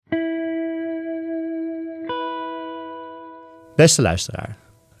Beste luisteraar,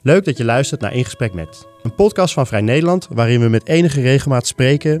 leuk dat je luistert naar In Gesprek Met. Een podcast van Vrij Nederland waarin we met enige regelmaat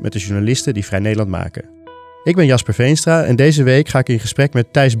spreken met de journalisten die Vrij Nederland maken. Ik ben Jasper Veenstra en deze week ga ik in gesprek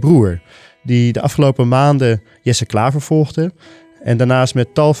met Thijs Broer, die de afgelopen maanden Jesse Klaver volgde en daarnaast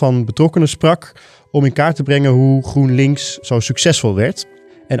met tal van betrokkenen sprak om in kaart te brengen hoe GroenLinks zo succesvol werd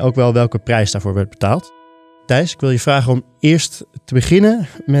en ook wel welke prijs daarvoor werd betaald. Thijs, ik wil je vragen om eerst te beginnen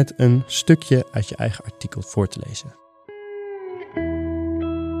met een stukje uit je eigen artikel voor te lezen.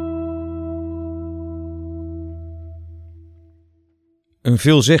 Een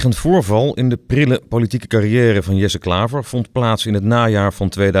veelzeggend voorval in de prille politieke carrière van Jesse Klaver vond plaats in het najaar van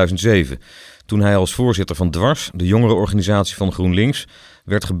 2007. Toen hij als voorzitter van Dwars, de jongerenorganisatie van GroenLinks,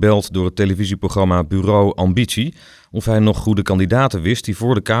 werd gebeld door het televisieprogramma Bureau Ambitie of hij nog goede kandidaten wist die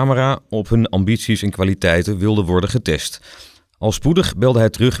voor de camera op hun ambities en kwaliteiten wilden worden getest. Al spoedig belde hij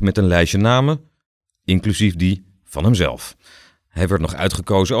terug met een lijstje namen, inclusief die van hemzelf. Hij werd nog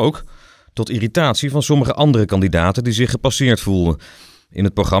uitgekozen ook, tot irritatie van sommige andere kandidaten die zich gepasseerd voelden. In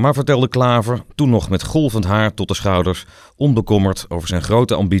het programma vertelde Klaver, toen nog met golvend haar tot de schouders, onbekommerd over zijn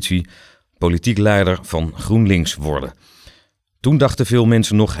grote ambitie, politiek leider van GroenLinks worden. Toen dachten veel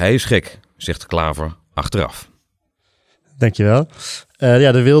mensen nog, hij is gek, zegt Klaver achteraf. Dankjewel.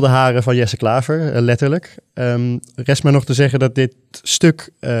 De wilde haren van Jesse Klaver, letterlijk. Rest me nog te zeggen dat dit stuk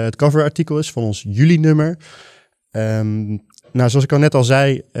het coverartikel is van ons juli-nummer. Zoals ik al net al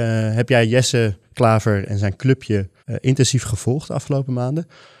zei, heb jij Jesse Klaver en zijn clubje intensief gevolgd de afgelopen maanden.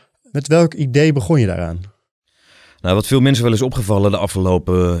 Met welk idee begon je daaraan? Nou, wat veel mensen wel is opgevallen de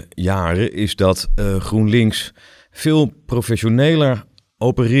afgelopen jaren is dat GroenLinks veel professioneler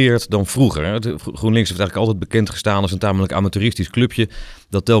opereert dan vroeger. GroenLinks heeft eigenlijk altijd bekend gestaan als een tamelijk amateuristisch clubje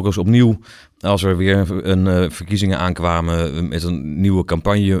dat telkens opnieuw, als er weer verkiezingen aankwamen, met een nieuwe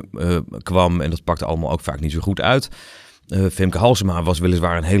campagne kwam en dat pakte allemaal ook vaak niet zo goed uit. Femke Halsema was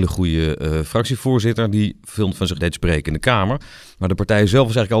weliswaar een hele goede fractievoorzitter die veel van zich deed spreken in de Kamer. Maar de partij zelf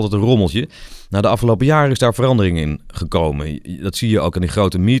was eigenlijk altijd een rommeltje. De afgelopen jaren is daar verandering in gekomen. Dat zie je ook aan die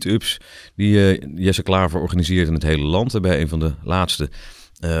grote meet-ups die Jesse Klaver organiseert in het hele land. Bij een van de laatste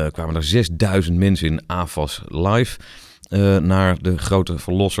kwamen er 6000 mensen in AFAS live naar de grote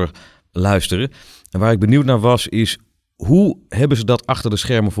verlosser luisteren. En waar ik benieuwd naar was is, hoe hebben ze dat achter de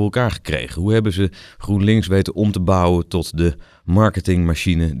schermen voor elkaar gekregen? Hoe hebben ze GroenLinks weten om te bouwen tot de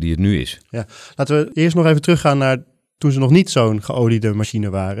marketingmachine die het nu is? Ja, laten we eerst nog even teruggaan naar toen ze nog niet zo'n geoliede machine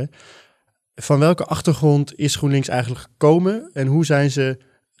waren. Van welke achtergrond is GroenLinks eigenlijk gekomen? En hoe zijn ze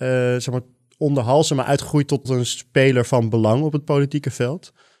onder Halsema uitgegroeid tot een speler van belang op het politieke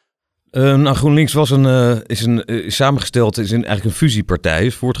veld? GroenLinks is samengesteld, is eigenlijk een fusiepartij,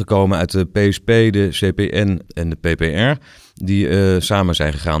 is voortgekomen uit de PSP, de CPN en de PPR, die samen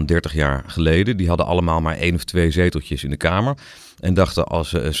zijn gegaan 30 jaar geleden. Die hadden allemaal maar 1 of 2 zeteltjes in de Kamer en dachten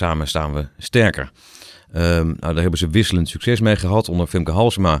als samen staan we sterker. Daar hebben ze wisselend succes mee gehad. Onder Femke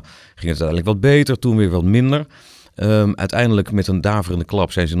Halsema ging het uiteindelijk wat beter, toen weer wat minder. Uiteindelijk met een daverende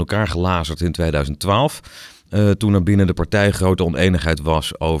klap zijn ze in elkaar gelazerd in 2012. Toen er binnen de partij grote oneenigheid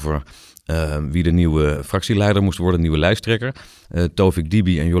was over wie de nieuwe fractieleider moest worden, nieuwe lijsttrekker. Tovik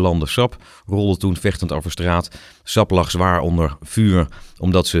Dibi en Jolande Sap rolden toen vechtend over straat. Sap lag zwaar onder vuur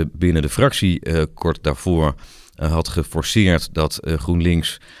omdat ze binnen de fractie kort daarvoor had geforceerd dat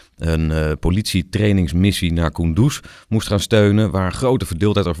GroenLinks een politietrainingsmissie naar Kunduz moest gaan steunen, waar grote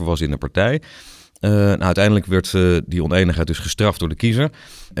verdeeldheid over was in de partij. Uiteindelijk werd die oneenigheid dus gestraft door de kiezer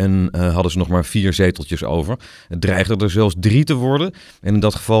en hadden ze nog maar 4 zeteltjes over. Het dreigde er zelfs 3 te worden en in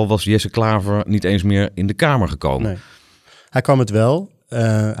dat geval was Jesse Klaver niet eens meer in de Kamer gekomen. Nee. Hij kwam het wel.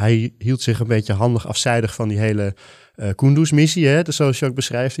 Hij hield zich een beetje handig afzijdig van die hele Kunduz-missie, zoals je ook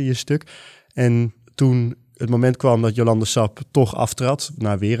beschrijft in je stuk. En toen het moment kwam dat Jolande Sap toch aftrad,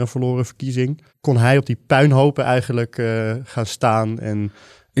 na weer een verloren verkiezing, kon hij op die puinhopen eigenlijk gaan staan en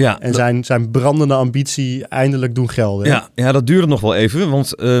zijn brandende ambitie eindelijk doen gelden. Ja, dat duurde nog wel even,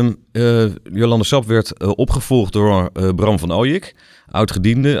 want Jolande Sap werd opgevolgd door Bram van Ooyek,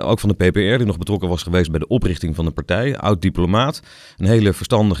 oud-gediende, ook van de PPR, die nog betrokken was geweest bij de oprichting van de partij, oud-diplomaat, een hele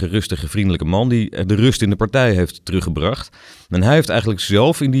verstandige, rustige, vriendelijke man die de rust in de partij heeft teruggebracht. En hij heeft eigenlijk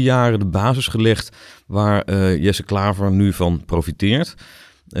zelf in die jaren de basis gelegd waar Jesse Klaver nu van profiteert.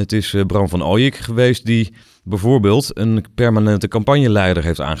 Het is Bram van Ooyek geweest die bijvoorbeeld een permanente campagneleider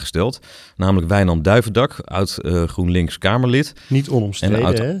heeft aangesteld. Namelijk Wijnand Duivendak, oud GroenLinks Kamerlid. Niet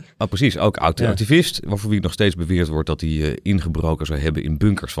onomstreden, hè? Precies, ook oud-activist. Waarvoor wie nog steeds beweerd wordt dat hij ingebroken zou hebben in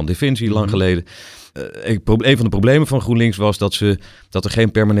bunkers van Defensie lang geleden. Een van de problemen van GroenLinks was dat er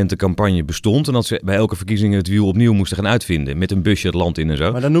geen permanente campagne bestond. En dat ze bij elke verkiezingen het wiel opnieuw moesten gaan uitvinden. Met een busje het land in en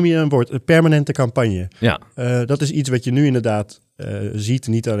zo. Maar dan noem je een woord, een permanente campagne. Ja. Dat is iets wat je nu inderdaad ziet.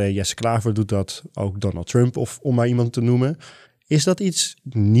 Niet alleen Jesse Klaver doet dat, ook Donald Trump, of om maar iemand te noemen. Is dat iets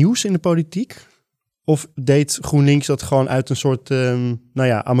nieuws in de politiek? Of deed GroenLinks dat gewoon uit een soort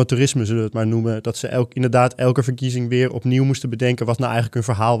amateurisme, zullen we het maar noemen. Dat ze inderdaad elke verkiezing weer opnieuw moesten bedenken wat nou eigenlijk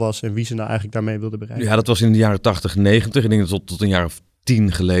hun verhaal was en wie ze nou eigenlijk daarmee wilden bereiken. Ja, dat was in de jaren 80, 90. Ik denk dat tot een jaar of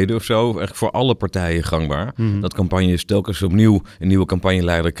 10 geleden of zo. Echt voor alle partijen gangbaar. Dat campagnes telkens opnieuw een nieuwe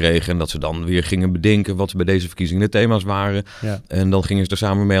campagneleider kregen. En dat ze dan weer gingen bedenken wat bij deze verkiezingen de thema's waren. Ja. En dan gingen ze er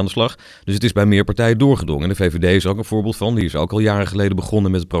samen mee aan de slag. Dus het is bij meer partijen doorgedrongen. De VVD is ook een voorbeeld van. Die is ook al jaren geleden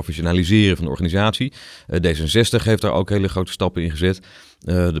begonnen met het professionaliseren van de organisatie. D66 heeft daar ook hele grote stappen in gezet.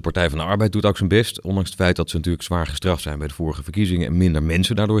 De Partij van de Arbeid doet ook zijn best. Ondanks het feit dat ze natuurlijk zwaar gestraft zijn bij de vorige verkiezingen. En minder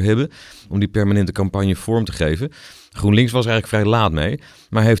mensen daardoor hebben. Om die permanente campagne vorm te geven. GroenLinks was er eigenlijk vrij laat mee.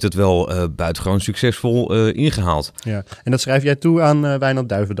 Maar heeft het wel buitengewoon succesvol ingehaald. Ja, en dat schrijf jij toe aan Wijnand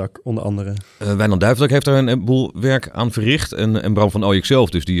Duivendak onder andere. Wijnand Duivendak heeft daar een boel werk aan verricht. En Bram van Ooyek zelf,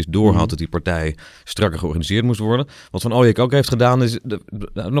 dus die is doorhad dat die partij strakker georganiseerd moest worden. Wat Van Ooyek ook heeft gedaan is,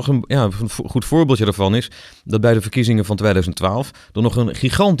 nog een goed voorbeeldje daarvan is, dat bij de verkiezingen van 2012 er nog een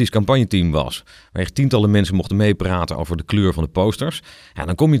gigantisch campagneteam was. Waar echt tientallen mensen mochten meepraten over de kleur van de posters. Ja,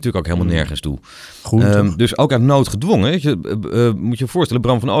 dan kom je natuurlijk ook helemaal nergens toe. Goed, dus ook uit nood gedwongen. Moet je je voorstellen,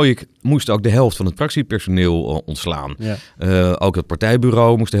 Bram van Ooyek moest ook de helft van het fractiepersoneel ontslaan. Ja. Ook het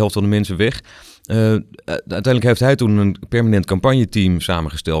partijbureau moest de helft van de mensen weg. Uiteindelijk heeft hij toen een permanent campagneteam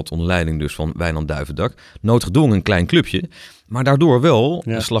samengesteld onder leiding dus van Wijnand Duivendak. Noodgedwongen een klein clubje, maar daardoor wel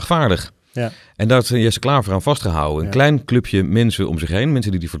slagvaardig. Ja. En daar heeft Jesse Klaver aan vastgehouden. Een klein clubje mensen om zich heen,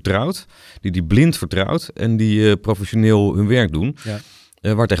 mensen die vertrouwt, die blind vertrouwt en die professioneel hun werk doen. Ja.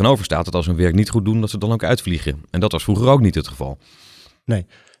 Waar tegenover staat dat als ze hun werk niet goed doen, dat ze dan ook uitvliegen. En dat was vroeger ook niet het geval. Nee.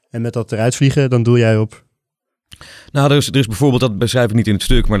 En met dat eruit vliegen, dan doe jij op? Nou, er is bijvoorbeeld, dat beschrijf ik niet in het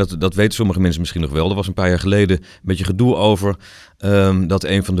stuk, maar dat weten sommige mensen misschien nog wel. Er was een paar jaar geleden een beetje gedoe over dat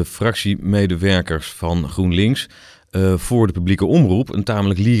een van de fractiemedewerkers van GroenLinks voor de publieke omroep een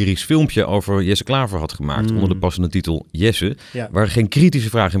tamelijk lyrisch filmpje over Jesse Klaver had gemaakt. Onder de passende titel Jesse, waar geen kritische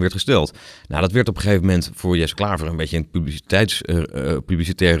vraag in werd gesteld. Nou, dat werd op een gegeven moment voor Jesse Klaver een beetje een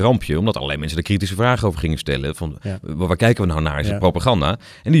publicitair rampje, omdat allerlei mensen er kritische vragen over gingen stellen. Van, waar kijken we nou naar? Is het propaganda?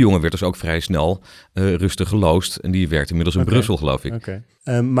 En die jongen werd dus ook vrij snel rustig geloosd en die werkte inmiddels in Brussel, geloof ik.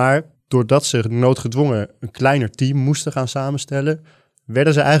 Maar doordat ze noodgedwongen een kleiner team moesten gaan samenstellen,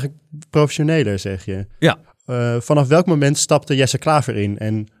 werden ze eigenlijk professioneler, zeg je? Ja. Vanaf welk moment stapte Jesse Klaver in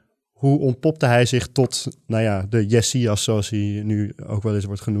en hoe ontpopte hij zich tot de Jessias, zoals hij nu ook wel eens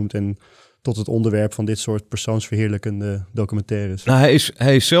wordt genoemd, en tot het onderwerp van dit soort persoonsverheerlijkende documentaires? Nou,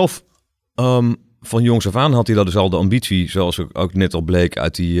 hij is zelf van jongs af aan had hij dat dus al de ambitie, zoals ook net al bleek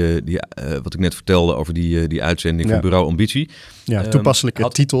uit wat ik net vertelde over die uitzending van Bureau Ambitie. Ja, toepasselijke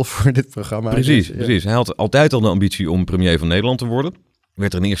titel voor dit programma. Precies. Hij had altijd al de ambitie om premier van Nederland te worden.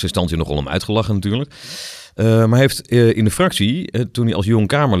 Werd er in eerste instantie nogal om uitgelachen natuurlijk. Maar heeft in de fractie, toen hij als jong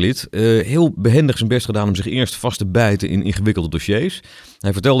Kamerlid, heel behendig zijn best gedaan om zich eerst vast te bijten in ingewikkelde dossiers.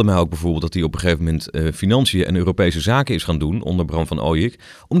 Hij vertelde mij ook bijvoorbeeld dat hij op een gegeven moment financiën en Europese zaken is gaan doen onder Bram van Ooyek.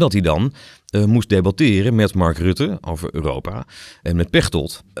 Omdat hij dan moest debatteren met Mark Rutte over Europa en met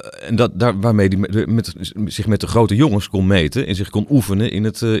Pechtold. En waarmee hij zich met de grote jongens kon meten en zich kon oefenen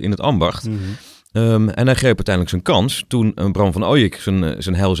in het ambacht. En hij greep uiteindelijk zijn kans toen Bram van Ooyek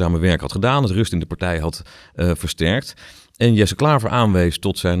zijn heilzame werk had gedaan, het rust in de partij had versterkt en Jesse Klaver aanwees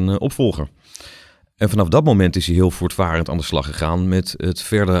tot zijn opvolger. En vanaf dat moment is hij heel voortvarend aan de slag gegaan met het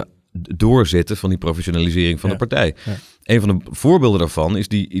verder doorzetten van die professionalisering van de partij. Ja. Een van de voorbeelden daarvan is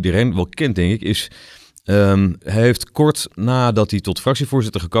die iedereen wel kent, denk ik, is hij heeft kort nadat hij tot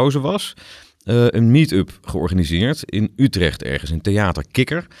fractievoorzitter gekozen was, een meet-up georganiseerd in Utrecht ergens, in Theater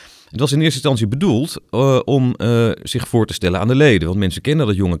Kikker. Het was in eerste instantie bedoeld om zich voor te stellen aan de leden. Want mensen kennen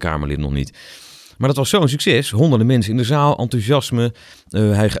dat jonge Kamerlid nog niet. Maar dat was zo'n succes. Honderden mensen in de zaal, enthousiasme.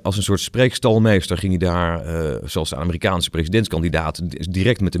 Hij als een soort spreekstalmeester ging hij daar, zoals de Amerikaanse presidentskandidaat,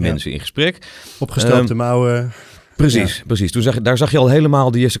 direct met de mensen in gesprek. Opgestelde mouwen. Precies. Daar zag je al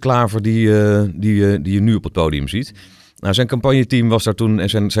helemaal de Jesse Klaver die je nu op het podium ziet. Nou, zijn campagneteam was daar toen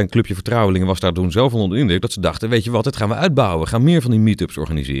en zijn clubje vertrouwelingen was daar toen zoveel onder de indruk dat ze dachten, weet je wat, dit gaan we uitbouwen. We gaan meer van die meetups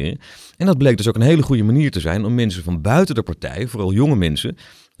organiseren. En dat bleek dus ook een hele goede manier te zijn om mensen van buiten de partij, vooral jonge mensen,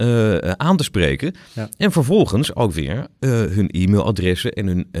 aan te spreken. Ja. En vervolgens ook weer hun e-mailadressen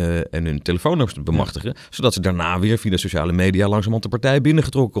en hun telefoonnummers te bemachtigen. Ja. Zodat ze daarna weer via de sociale media langzamerhand de partij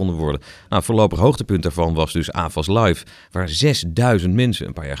binnengetrokken konden worden. Nou, voorlopig hoogtepunt daarvan was dus AFAS Live, waar 6000 mensen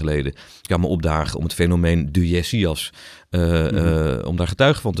een paar jaar geleden kwamen opdagen om het fenomeen de Jessias, om daar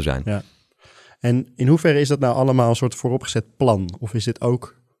getuige van te zijn. Ja. En in hoeverre is dat nou allemaal een soort vooropgezet plan? Of is dit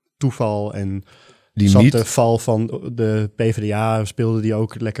ook toeval en de val van de PvdA, speelde die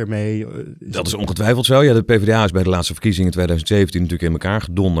ook lekker mee? Dat is ongetwijfeld zo. Ja, de PvdA is bij de laatste verkiezingen in 2017 natuurlijk in elkaar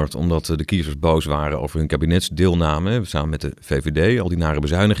gedonderd, omdat de kiezers boos waren over hun kabinetsdeelname, samen met de VVD, al die nare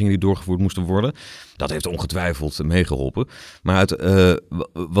bezuinigingen die doorgevoerd moesten worden. Dat heeft ongetwijfeld meegeholpen. Maar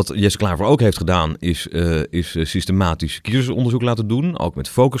wat Jesse Klaver ook heeft gedaan, is systematisch kiezersonderzoek laten doen. Ook met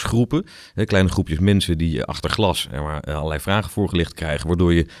focusgroepen. Kleine groepjes mensen die achter glas allerlei vragen voorgelegd krijgen.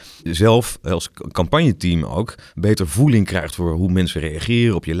 Waardoor je zelf als campagneteam ook beter voeling krijgt voor hoe mensen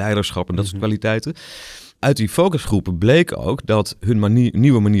reageren op je leiderschap en dat soort kwaliteiten. Uit die focusgroepen bleek ook dat hun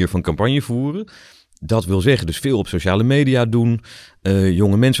nieuwe manier van campagne voeren, dat wil zeggen dus veel op sociale media doen,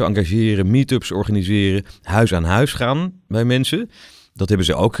 jonge mensen engageren, meetups organiseren, huis aan huis gaan bij mensen. Dat hebben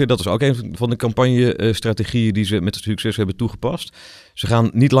ze ook. Dat is ook een van de campagnestrategieën die ze met succes hebben toegepast. Ze gaan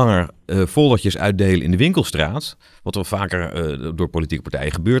niet langer foldertjes uitdelen in de winkelstraat, wat wel vaker door politieke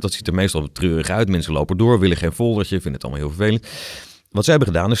partijen gebeurt. Dat ziet er meestal treurig uit. Mensen lopen door, willen geen foldertje, vinden het allemaal heel vervelend. Wat zij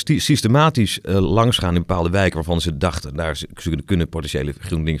hebben gedaan is systematisch langsgaan in bepaalde wijken waarvan ze dachten, daar kunnen potentiële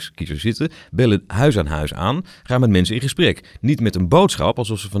GroenLinks-kiezers zitten. Bellen huis aan, gaan met mensen in gesprek. Niet met een boodschap,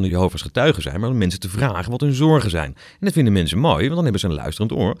 alsof ze van de Jehovah's getuigen zijn, maar om mensen te vragen wat hun zorgen zijn. En dat vinden mensen mooi, want dan hebben ze een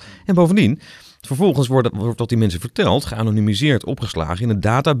luisterend oor. En bovendien, vervolgens wordt wat die mensen vertelt, geanonimiseerd opgeslagen in een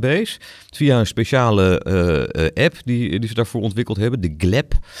database via een speciale app die ze daarvoor ontwikkeld hebben, de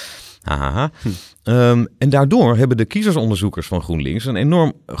GLEP. En daardoor hebben de kiezersonderzoekers van GroenLinks een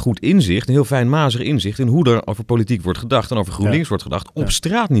enorm goed inzicht, een heel fijnmazig inzicht in hoe er over politiek wordt gedacht en over GroenLinks wordt gedacht op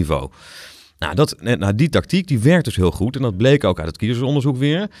straatniveau. Nou, die tactiek die werkt dus heel goed en dat bleek ook uit het kiezersonderzoek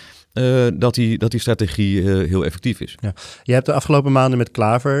weer, dat die strategie heel effectief is. Ja. Je hebt de afgelopen maanden met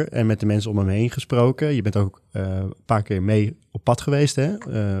Klaver en met de mensen om hem heen gesproken. Je bent ook een paar keer mee op pad geweest, hè?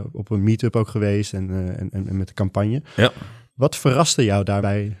 Op een meetup ook geweest en met de campagne. Ja. Wat verraste jou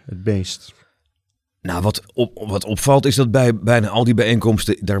daarbij het meest? Nou, wat opvalt is dat bij bijna al die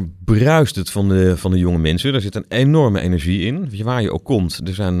bijeenkomsten, daar bruist het van de jonge mensen. Daar zit een enorme energie in. Weet je, waar je ook komt,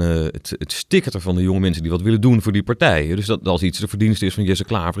 er zijn het stikkert er van de jonge mensen die wat willen doen voor die partij. Dus dat als iets de verdienste is van Jesse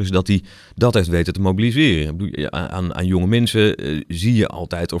Klaver, is dat hij dat heeft weten te mobiliseren. Aan jonge mensen zie je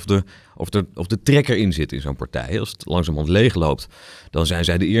altijd of de trekker in zit in zo'n partij. Als het langzamerhand leegloopt, dan zijn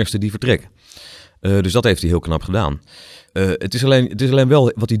zij de eerste die vertrekken. Dus dat heeft hij heel knap gedaan. Het is alleen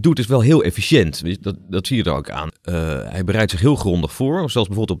wel, wat hij doet is wel heel efficiënt. Dat zie je er ook aan. Hij bereidt zich heel grondig voor. Zelfs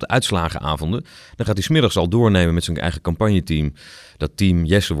bijvoorbeeld op de uitslagenavonden. Dan gaat hij 's middags al doornemen met zijn eigen campagneteam. Dat team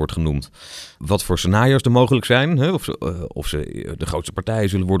Jesse wordt genoemd. Wat voor scenario's er mogelijk zijn. Hè? Of ze de grootste partijen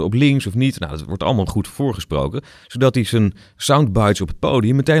zullen worden op links of niet. Nou, dat wordt allemaal goed voorgesproken. Zodat hij zijn soundbites op het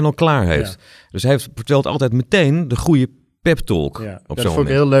podium meteen al klaar heeft. Ja. Dus hij vertelt altijd meteen de goede pep talk. Ja, dat vond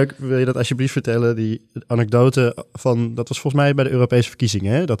ik heel leuk. Wil je dat alsjeblieft vertellen? Die anekdote van, dat was volgens mij bij de Europese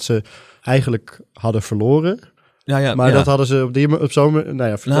verkiezingen, hè? Dat ze eigenlijk hadden verloren. Maar dat hadden ze op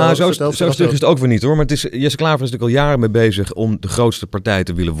zo'n... Zo stug is het ook weer niet hoor. Maar Jesse Klaver is natuurlijk al jaren mee bezig om de grootste partij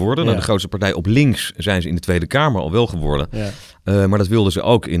te willen worden. Nou, de grootste partij op links zijn ze in de Tweede Kamer al wel geworden. Ja. Maar dat wilden ze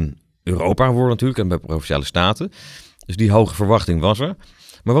ook in Europa worden natuurlijk en bij Provinciale Staten. Dus die hoge verwachting was er.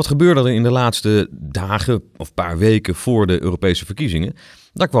 Maar wat gebeurde er in de laatste dagen of paar weken voor de Europese verkiezingen?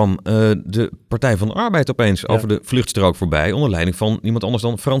 Daar kwam de Partij van de Arbeid opeens over de vluchtstrook voorbij, onder leiding van niemand anders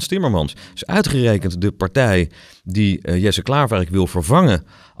dan Frans Timmermans. Dus uitgerekend de partij die Jesse Klaver eigenlijk wil vervangen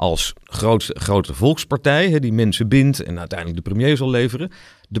als grote volkspartij, die mensen bindt en uiteindelijk de premier zal leveren.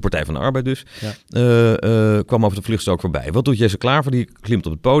 De Partij van de Arbeid dus, kwam over de vluchtstrook voorbij. Wat doet Jesse Klaver? Die klimt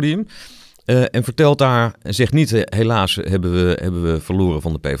op het podium. En vertelt daar, zegt niet, helaas hebben we verloren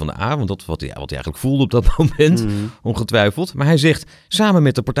van de PvdA, want dat wat hij eigenlijk voelde op dat moment, ongetwijfeld. Maar hij zegt, samen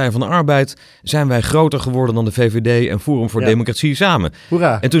met de Partij van de Arbeid zijn wij groter geworden dan de VVD en Forum voor Democratie samen.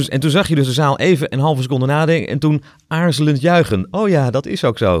 Hoera. En toen zag je dus de zaal even een halve seconde nadenken en toen aarzelend juichen. Oh ja, dat is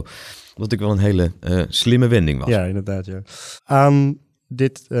ook zo. Wat ik wel een hele slimme wending was. Ja, inderdaad. Ja. Aan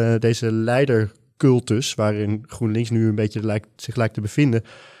deze leidercultus, waarin GroenLinks nu een beetje zich lijkt te bevinden,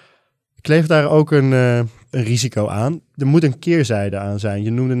 kleeft daar ook een risico aan. Er moet een keerzijde aan zijn.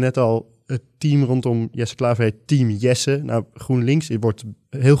 Je noemde net al het team rondom Jesse Klaver heet Team Jesse. Nou,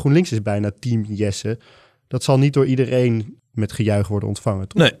 heel GroenLinks is bijna Team Jesse. Dat zal niet door iedereen met gejuich worden ontvangen,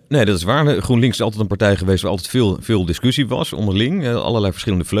 toch? Nee, dat is waar. GroenLinks is altijd een partij geweest waar altijd veel discussie was onderling. Allerlei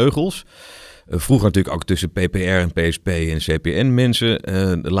verschillende vleugels. Vroeger natuurlijk ook tussen PPR en PSP en CPN mensen.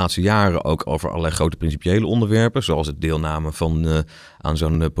 De laatste jaren ook over allerlei grote principiële onderwerpen. Zoals het deelname aan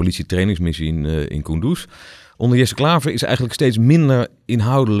zo'n politietrainingsmissie in Kunduz. Onder Jesse Klaver is eigenlijk steeds minder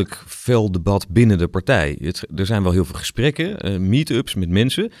inhoudelijk fel debat binnen de partij. Er zijn wel heel veel gesprekken, meet-ups met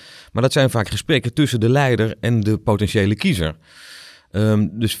mensen. Maar dat zijn vaak gesprekken tussen de leider en de potentiële kiezer.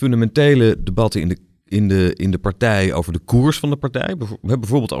 Dus fundamentele debatten in de partij over de koers van de partij. We hebben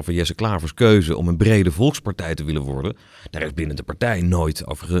bijvoorbeeld over Jesse Klavers keuze om een brede volkspartij te willen worden. Daar is binnen de partij nooit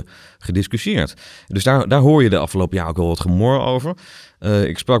over gediscussieerd. Dus daar hoor je de afgelopen jaar ook wel wat gemor over.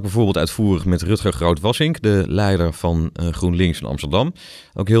 Ik sprak bijvoorbeeld uitvoerig met Rutger Groot-Wassink, de leider van GroenLinks in Amsterdam.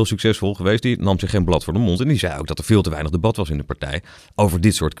 Ook heel succesvol geweest. Die nam zich geen blad voor de mond en die zei ook dat er veel te weinig debat was in de partij over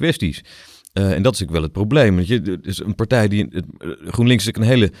dit soort kwesties. En dat is ook wel het probleem. Het is een partij GroenLinks is een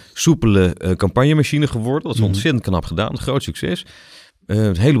hele soepele campagnemachine geworden. Dat is ontzettend knap gedaan. Groot succes.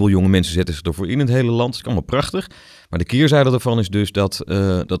 Een heleboel jonge mensen zetten zich ervoor in het hele land. Dat is allemaal prachtig. Maar de keerzijde daarvan is dus dat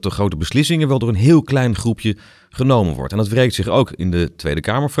de grote beslissingen wel door een heel klein groepje genomen wordt. En dat wreekt zich ook in de Tweede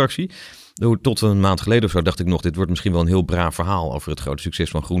Kamerfractie. Tot een maand geleden of zo dacht ik nog, dit wordt misschien wel een heel braaf verhaal over het grote succes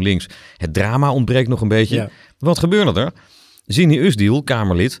van GroenLinks. Het drama ontbreekt nog een beetje. Ja. Wat gebeurde er? Zini Usdiel,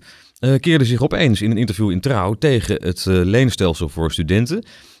 Kamerlid, keerde zich opeens in een interview in Trouw tegen het leenstelsel voor studenten,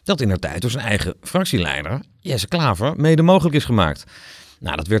 dat indertijd door zijn eigen fractieleider, Jesse Klaver, mede mogelijk is gemaakt.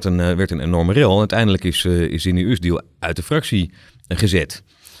 Nou, dat werd een enorme rel. Uiteindelijk is Zini Usdiel uit de fractie gezet.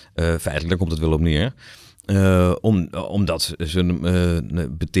 Feitelijk, daar komt het wel op neer. Omdat ze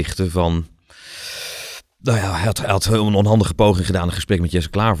betichten van... Nou ja, hij had een onhandige poging gedaan een gesprek met Jesse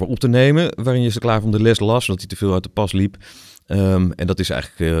Klaver op te nemen, waarin Jesse Klaver om de les las, omdat hij te veel uit de pas liep. En dat is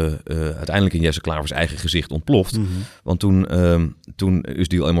eigenlijk uiteindelijk in Jesse Klavers eigen gezicht ontploft. Mm-hmm. Want toen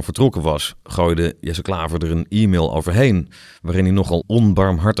Usdiel eenmaal vertrokken was, gooide Jesse Klaver er een e-mail overheen, waarin hij nogal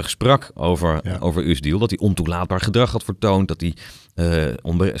onbarmhartig sprak over Usdiel. Dat hij ontoelaatbaar gedrag had vertoond, dat hij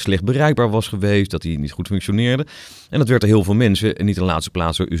slecht bereikbaar was geweest, dat hij niet goed functioneerde. En dat werd door heel veel mensen, en niet in de laatste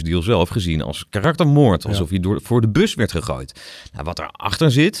plaats door Usdiel zelf, gezien als karaktermoord. Alsof hij voor de bus werd gegooid. Nou, wat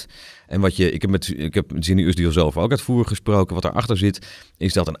erachter zit, en ik heb met Zini Usdiel zelf ook uitvoerig gesproken, wat erachter zit,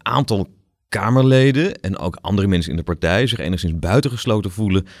 is dat een aantal Kamerleden en ook andere mensen in de partij zich enigszins buitengesloten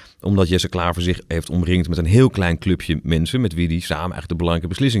voelen, omdat Jesse Klaver zich heeft omringd met een heel klein clubje mensen met wie hij samen eigenlijk de belangrijke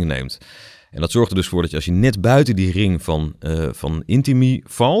beslissingen neemt. En dat zorgt er dus voor dat je als je net buiten die ring van intimi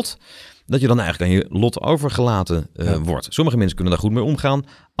valt, dat je dan eigenlijk aan je lot overgelaten wordt. Sommige mensen kunnen daar goed mee omgaan,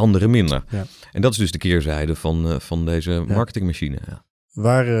 anderen minder. Ja. En dat is dus de keerzijde van deze marketingmachine. Ja.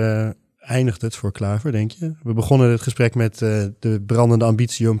 Waar eindigt het voor Klaver, denk je? We begonnen het gesprek met de brandende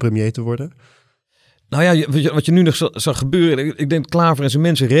ambitie om premier te worden. Nou ja, wat je nu nog zag gebeuren, ik denk Klaver en zijn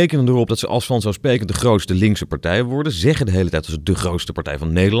mensen rekenen erop dat ze als vanzelfsprekend de grootste linkse partij worden. Zeggen de hele tijd dat ze de grootste partij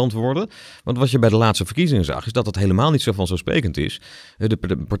van Nederland worden. Want wat je bij de laatste verkiezingen zag, is dat dat helemaal niet zo vanzelfsprekend is. De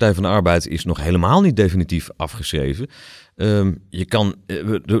Partij van de Arbeid is nog helemaal niet definitief afgeschreven. Je kan,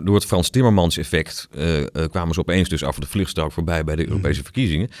 door het Frans Timmermans effect kwamen ze opeens dus over de vluchtstrook voorbij bij de Europese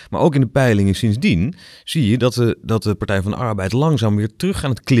verkiezingen. Maar ook in de peilingen sindsdien zie je dat de Partij van de Arbeid langzaam weer terug aan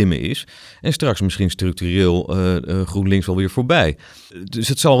het klimmen is. En straks misschien structureel GroenLinks wel weer voorbij. Dus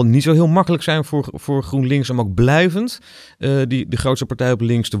het zal niet zo heel makkelijk zijn voor GroenLinks om ook blijvend de grootste partij op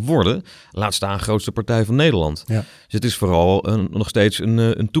links te worden. Laat staan grootste partij van Nederland. Ja. Dus het is vooral nog steeds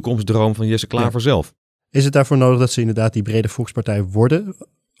een toekomstdroom van Jesse Klaver zelf. Is het daarvoor nodig dat ze inderdaad die brede volkspartij worden,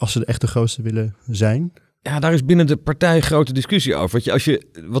 als ze echt de grootste willen zijn? Ja, daar is binnen de partij grote discussie over.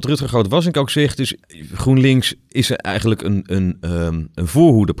 Wat Rutger Groot-Wassink ook zegt, is GroenLinks is eigenlijk een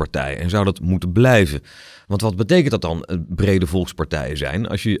voorhoedepartij en zou dat moeten blijven. Want wat betekent dat dan, brede volkspartijen zijn?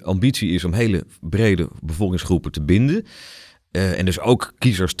 Als je ambitie is om hele brede bevolkingsgroepen te binden, en dus ook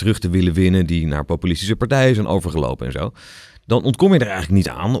kiezers terug te willen winnen die naar populistische partijen zijn overgelopen en zo, dan ontkom je er eigenlijk niet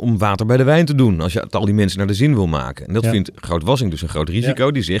aan om water bij de wijn te doen als je al die mensen naar de zin wil maken. En dat vindt Groot-Wassink dus een groot risico.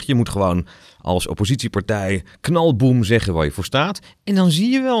 Ja. Die zegt, je moet gewoon als oppositiepartij knalboem zeggen waar je voor staat. En dan zie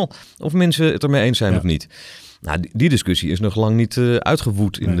je wel of mensen het ermee eens zijn of niet. Nou, die discussie is nog lang niet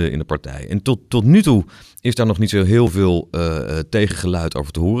uitgewoed in de partij. En tot nu toe is daar nog niet zo heel veel tegengeluid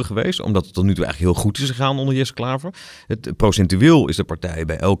over te horen geweest. Omdat het tot nu toe eigenlijk heel goed is gegaan onder Jesse Klaver. Procentueel is de partij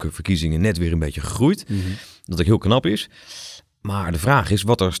bij elke verkiezingen net weer een beetje gegroeid. Mm-hmm. Dat ook heel knap is. Maar de vraag is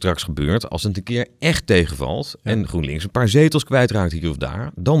wat er straks gebeurt als het een keer echt tegenvalt en GroenLinks een paar zetels kwijtraakt hier of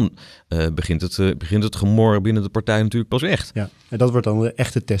daar. Dan begint het gemor binnen de partij natuurlijk pas echt. Ja, en dat wordt dan de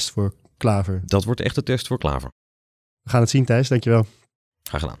echte test voor Klaver. Dat wordt echt de test voor Klaver. We gaan het zien, Thijs. Dankjewel.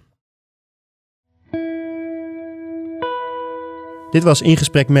 Graag gedaan. Dit was In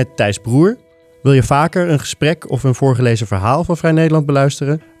Gesprek met Thijs Broer. Wil je vaker een gesprek of een voorgelezen verhaal van Vrij Nederland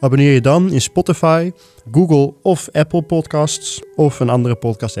beluisteren? Abonneer je dan in Spotify, Google of Apple Podcasts of een andere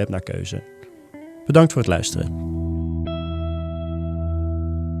podcast app naar keuze. Bedankt voor het luisteren.